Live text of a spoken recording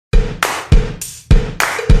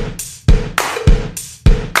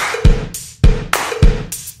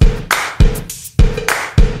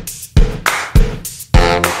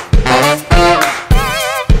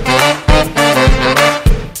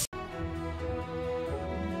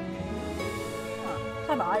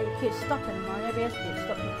Sorry, it keeps stopping. My OBS keeps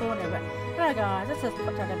stopping recording. But hello guys, this is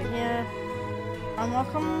Pop over here. And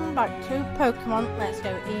welcome back to Pokemon Let's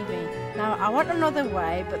Go Evee. Now, I went another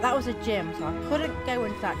way, but that was a gym, so I couldn't go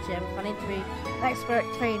into that gym because I need to be an expert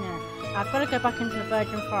trainer. I've got to go back into the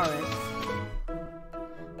Virgin Forest.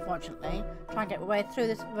 Fortunately, try and get my way through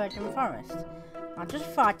this Virgin Forest. I just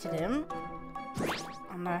fighted him,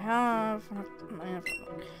 and I have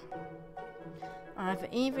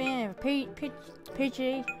Evee, I have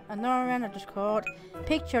Pidgey, a Noran I just caught,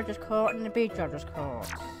 Pikachu I just caught, and a Beedrill I just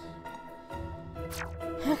caught.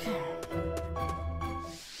 Okay.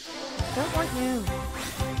 Don't want you.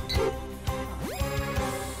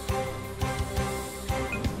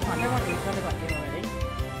 Oh, I don't want you, because I got you already.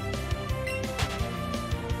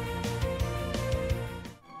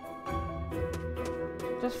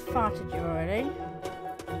 Just farted you already.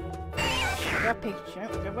 Got Pikachu.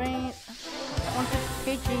 Go wait. I wanted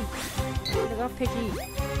Pidgey. I got Pidgey.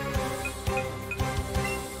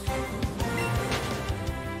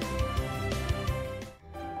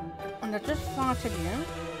 And I just farted you.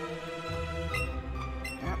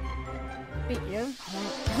 Yep. Beat you.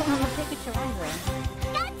 I want to Pikachu either.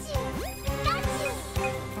 Got you!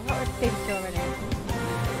 I've got a Pikachu already.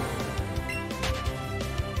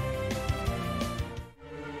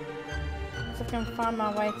 So I can find my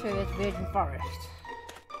way through this Virgin Forest.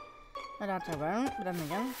 I doubt I won't, but then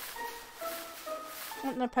again.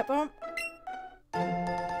 Want no pepper? A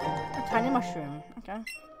tiny mushroom. Okay.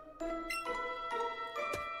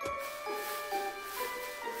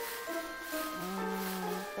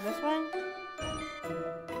 Go this way.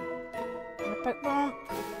 And a Pokeball.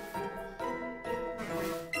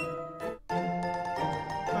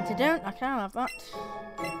 Antidote. Okay, I'll have that.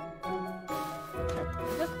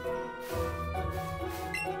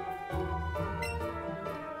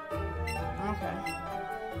 Okay.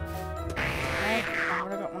 Right, I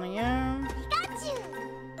would have got one of you. Got you.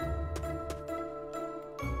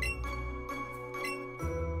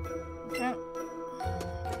 Okay.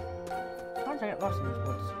 How did I get lost in these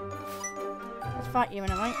woods? Let's fight you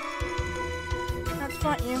anyway. Let's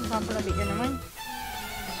fight you. I'm gonna beat you anyway.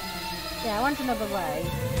 Yeah, I went another way,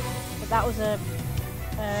 but that was a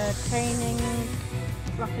training,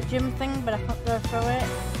 like a gym thing, but I can't go through it.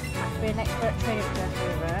 I have to be an expert trainer to go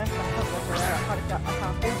through there. So I can't go through there. I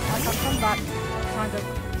can't come back.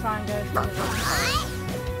 Try and go through the way.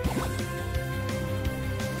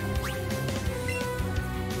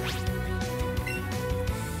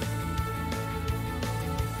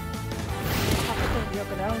 You're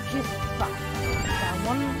gonna just fuck. Down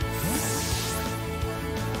one.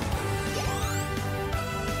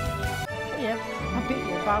 Yeah, I beat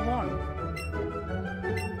you by one.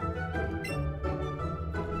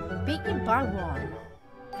 Beat you by one.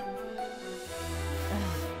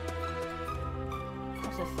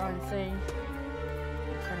 Let's just try and see.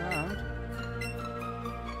 Turn around.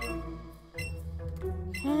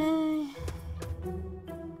 Okay.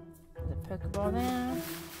 There's a Pokeball there.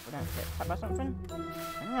 We don't get tapped by something.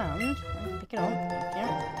 Turn around. Pick it up. Thank you.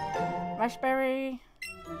 Raspberry.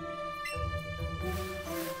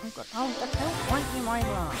 Oh, I don't want you, my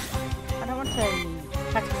love. I don't want a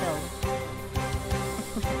Caterpillar.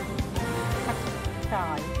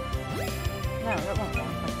 Cacti. No, I don't want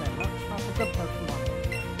one. Thank you very much. I want a good Pokemon.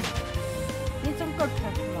 Need some good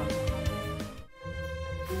Pokemon.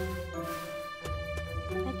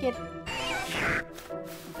 Hey, kid.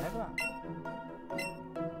 Okay, that.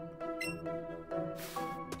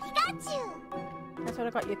 Got you! That's what I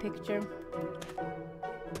got you, Pikachu.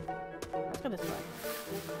 Let's go this way.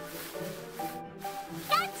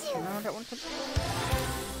 Got you! No, I don't want to.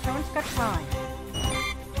 No one's got time.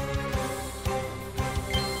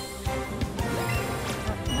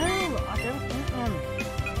 No, I don't want them.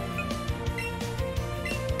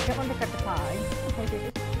 I don't want to get the pie. Okay, it's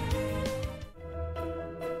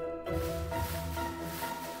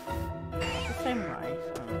the same way,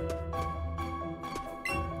 so.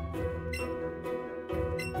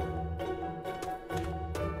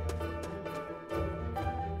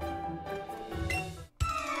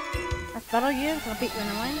 That'll you, so I'll beat you in a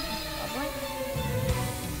way. Probably.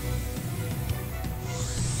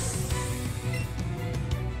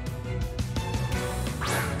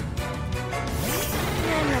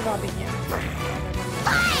 Yeah, no, I'll beat you.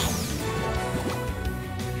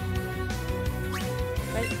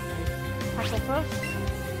 Wait, tackle first.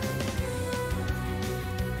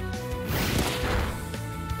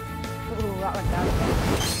 Ooh, that went down.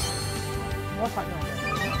 What's that going to do?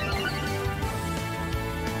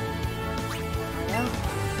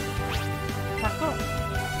 Tackle.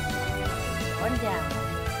 One down.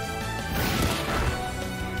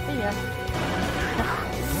 See ya.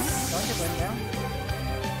 Dodge the window.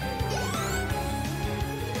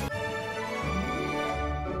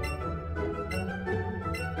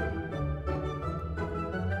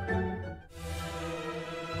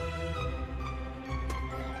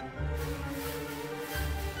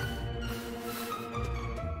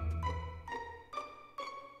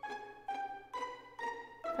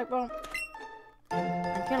 Well, I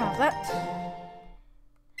can have that.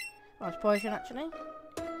 Oh, it's poison actually.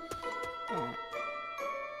 Alright.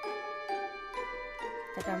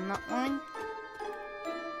 Take down that line.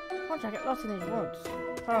 Can't I get lost in these woods?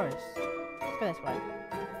 Forest. Let's go this way.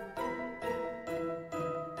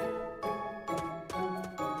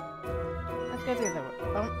 Let's go the other way.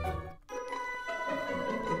 Oh.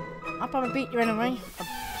 I'll probably beat you anyway.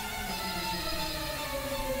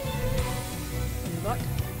 What?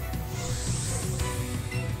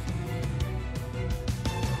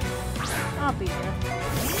 I'll beat you.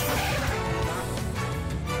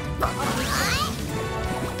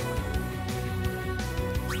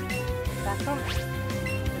 Back up.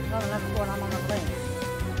 There's not enough going on the plane.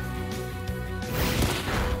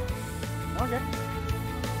 Okay.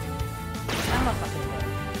 I'm not fucking good.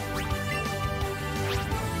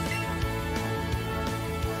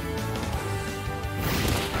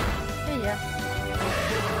 See ya.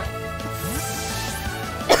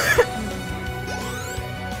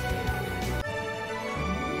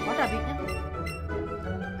 What have you eaten?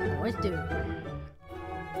 Always do.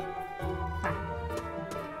 Ah.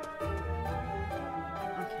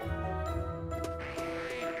 Okay.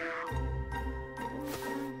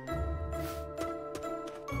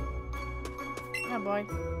 Oh boy.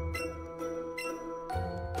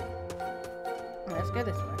 Let's go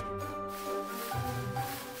this way.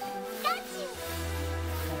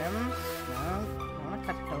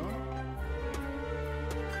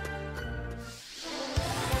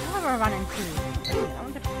 Run into. I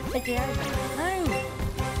want to take you out of there. No!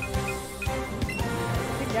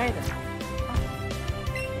 Take you out of there. Oh.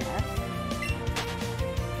 Yes.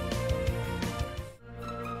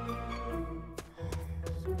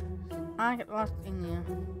 I get lost in here.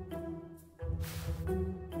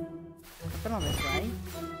 I've been on this way.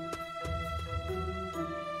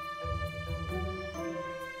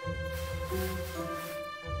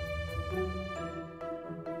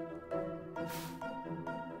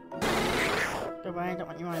 Go away, I don't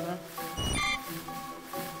want you either.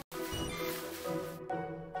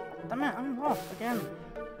 Damn it, I'm lost again.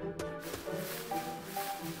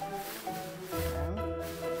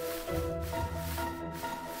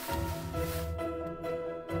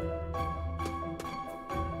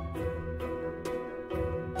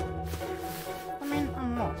 I mean,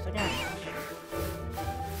 I'm lost again.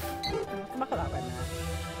 Let's come back at that way now.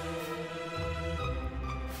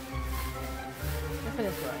 Go for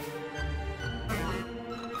this way.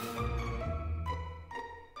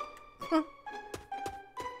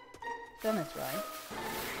 Done this way.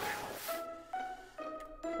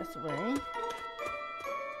 This way.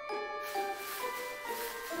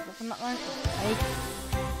 From that way. Hey.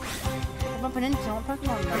 I'm bumping into one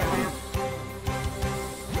Pokemon though.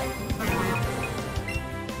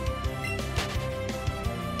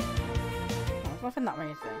 Oh, nothing that way,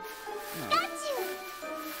 you say? No.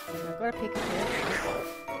 I've got a Pikachu.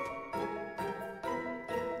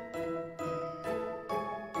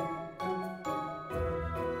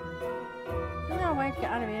 Get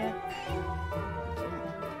out of here.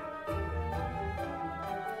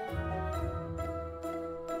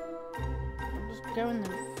 I'm just going the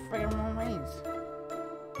friggin' wrong ways.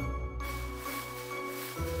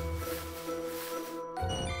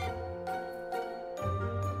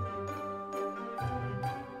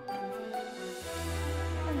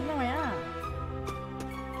 There's no way out.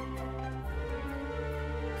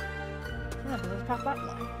 Yeah, there's a path that way.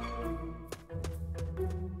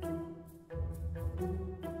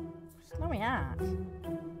 No way out.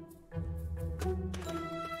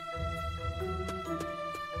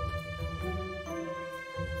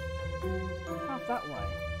 Half that way.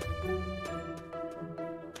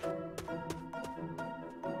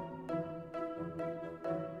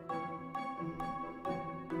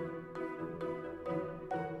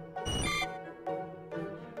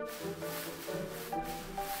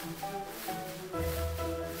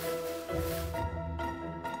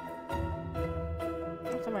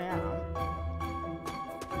 That's the way out.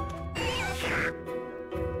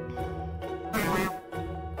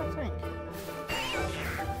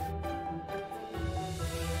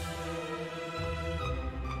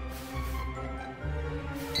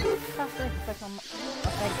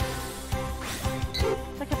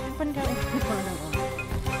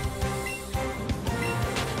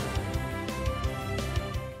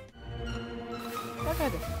 Go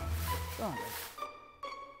this way. Go on.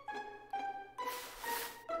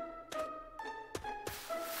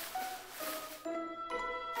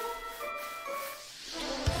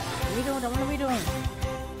 What are we doing? What are we doing?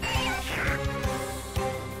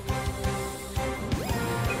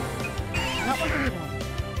 Not what are we doing?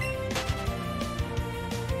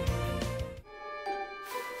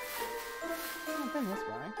 I've been this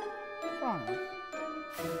way. Wrong.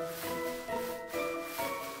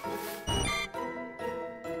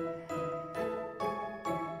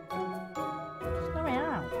 There's no way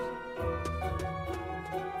out.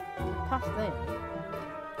 Past there.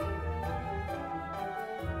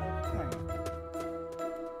 Right.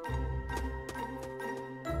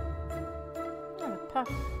 Oh,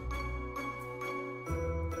 past.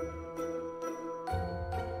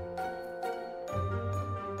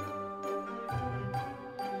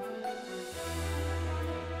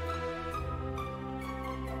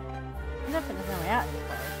 I don't think there's no way out of this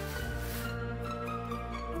place.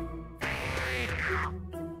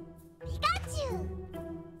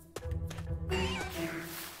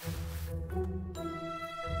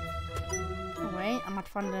 Oh wait, I might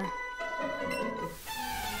find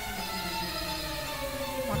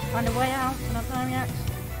a way out, I don't know yet.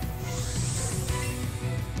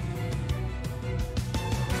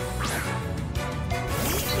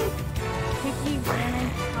 Piggy, Granny,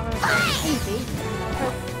 Evee,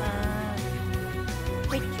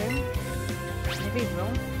 picture,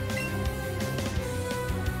 individual.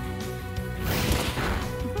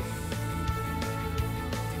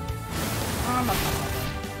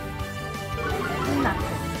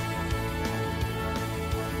 Nothing.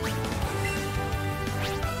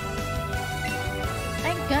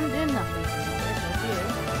 Ain't gonna do nothing.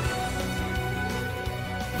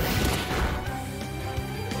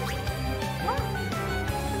 What?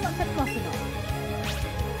 What's that crossing on?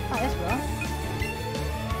 Oh, this one.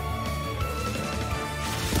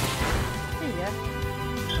 There you go.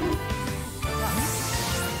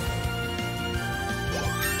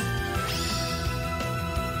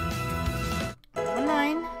 Number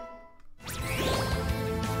 9.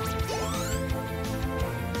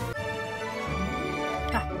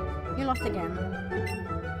 Ah, you lost again.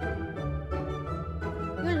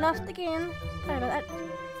 You lost again. Sorry about that.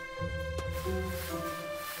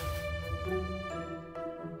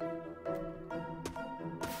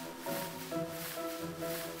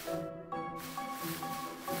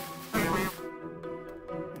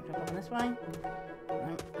 This way.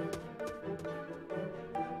 No.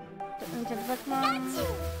 Don't need to the Pokemon.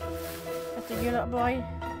 That's a you, little boy.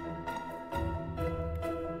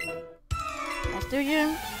 Let's do you.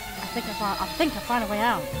 I think I found a way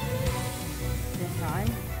out. This time.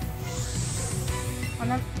 Oh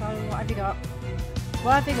no, so what have you got?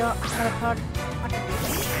 What have you got? Another pod. I can do it.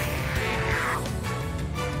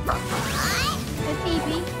 There's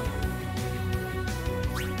Evee.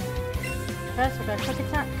 First we'll go quick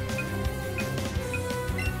attack.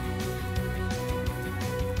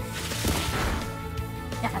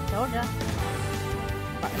 Yeah, I told ya.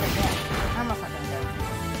 Right, let me get. How much I can do?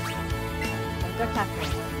 Let's go tackle.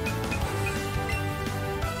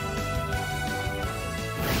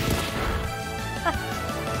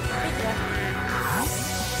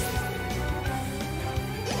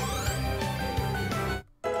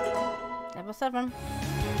 Level 7.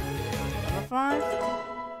 Level 5.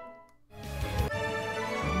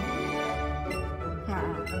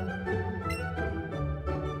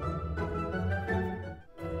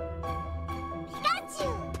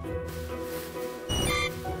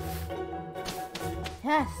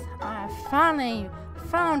 Yes, I finally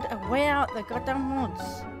found a way out the goddamn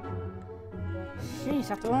woods. Jeez,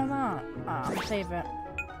 after all that. I'll save it.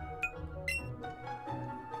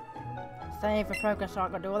 Save for progress, so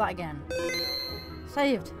I've got to do all that again.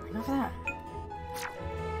 Saved. Enough of that.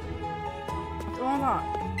 After all that,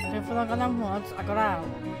 going for the goddamn woods, I got out.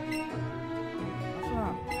 After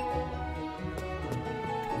that.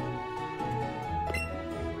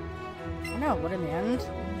 I know I would in the end.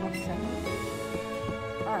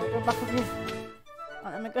 Alright, go back up here.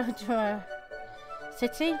 Right, let me go to a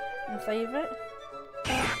city and save it.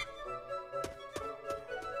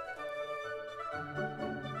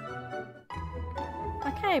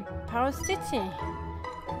 Okay, Power City.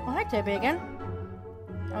 Oh, hi Toby again.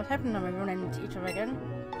 I was hoping that we run into each other again.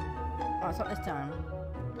 Oh, it's not this time.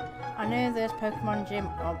 I know there's Pokemon Gym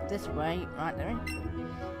up this way, right there.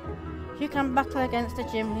 You can battle against the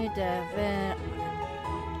gym leader there,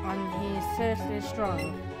 and he's seriously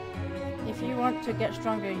strong. If you want to get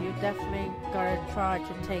stronger, you definitely gotta try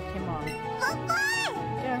to take him on.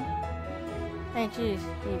 Yeah. Hey, geez,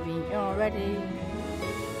 Evee, you're ready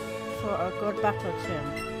for a good battle too.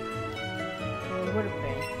 Who would it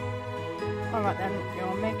be? Alright then,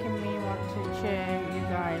 you're making me want to cheer you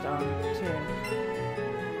guys on too.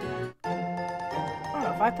 I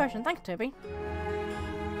got 5 potions, thanks Toby.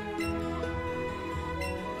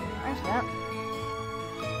 Thanks for that.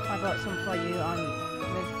 I got some for you on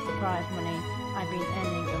with the prize money I've been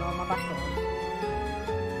earning in all my battles.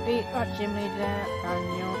 Beat that gym leader and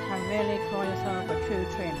you can really call yourself a true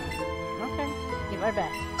trainer. Okay, give it my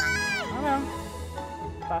best. I will.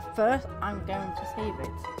 But first, I'm going to save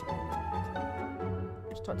it.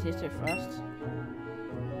 Let's talk to you two first.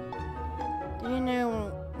 Do you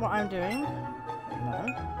know what I'm doing? No.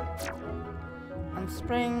 I'm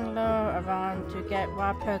spraying low around to get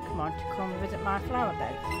wild Pokemon to come visit my flower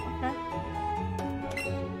beds. Okay.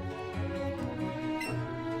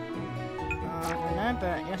 I don't know,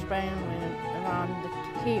 but you're spraying around to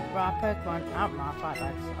keep wild Pokemon out my flower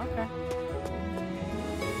beds. Okay.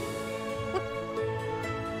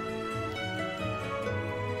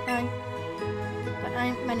 Hi. There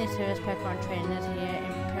ain't many serious Pokemon trainers here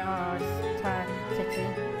in Paris City.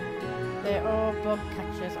 They're all bug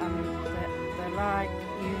catchers and they're like,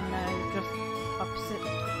 you know, just opposite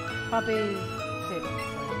hobbies.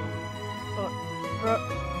 But Brooke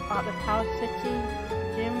at the Power City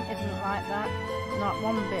gym isn't like that. Not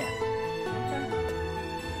one bit. Okay.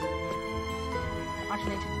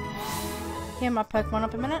 Actually, hear my Pokemon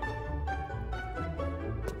up a minute.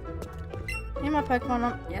 Hear my Pokemon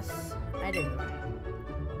up? Yes, I do.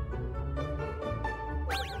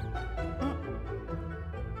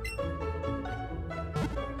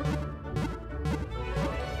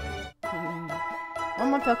 One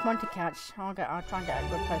more Pokemon to catch. I'll try and get a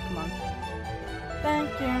good Pokemon. Thank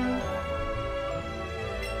you.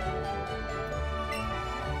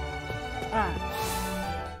 Ah.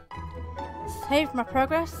 Save my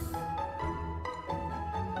progress.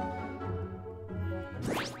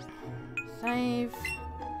 Save.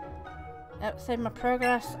 Yep, save my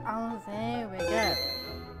progress. Oh, there we go.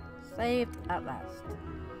 Saved at last.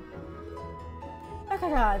 Okay,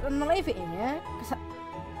 guys, I'm gonna leave it in here.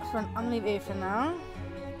 I'm gonna leave it for now.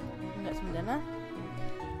 And get some dinner.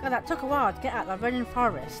 God, that took a while to get out of the virgin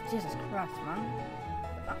forest. Jesus Christ, man.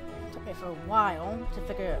 That took me for a while to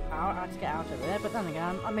figure out how to get out of there, but then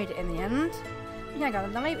again, I made it in the end. Yeah, guys,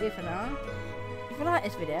 I'm gonna leave it for now. If you like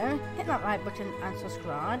this video, hit that like button and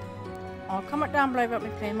subscribe. Or comment down below about me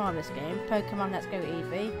playing more of this game, Pokemon Let's Go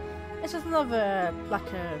Evee. It's just another,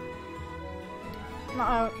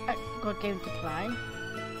 not a good game to play.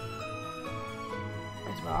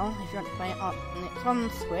 As well, if you want to play it on, it's on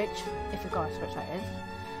Switch, if you've got a Switch that is.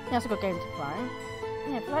 Yeah, it's a good game to play.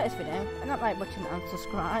 Yeah, if you like this video, hit that like button and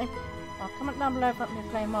subscribe. Or comment down below if you want me to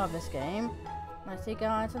play more of this game. And I'll see you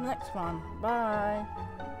guys in the next one. Bye!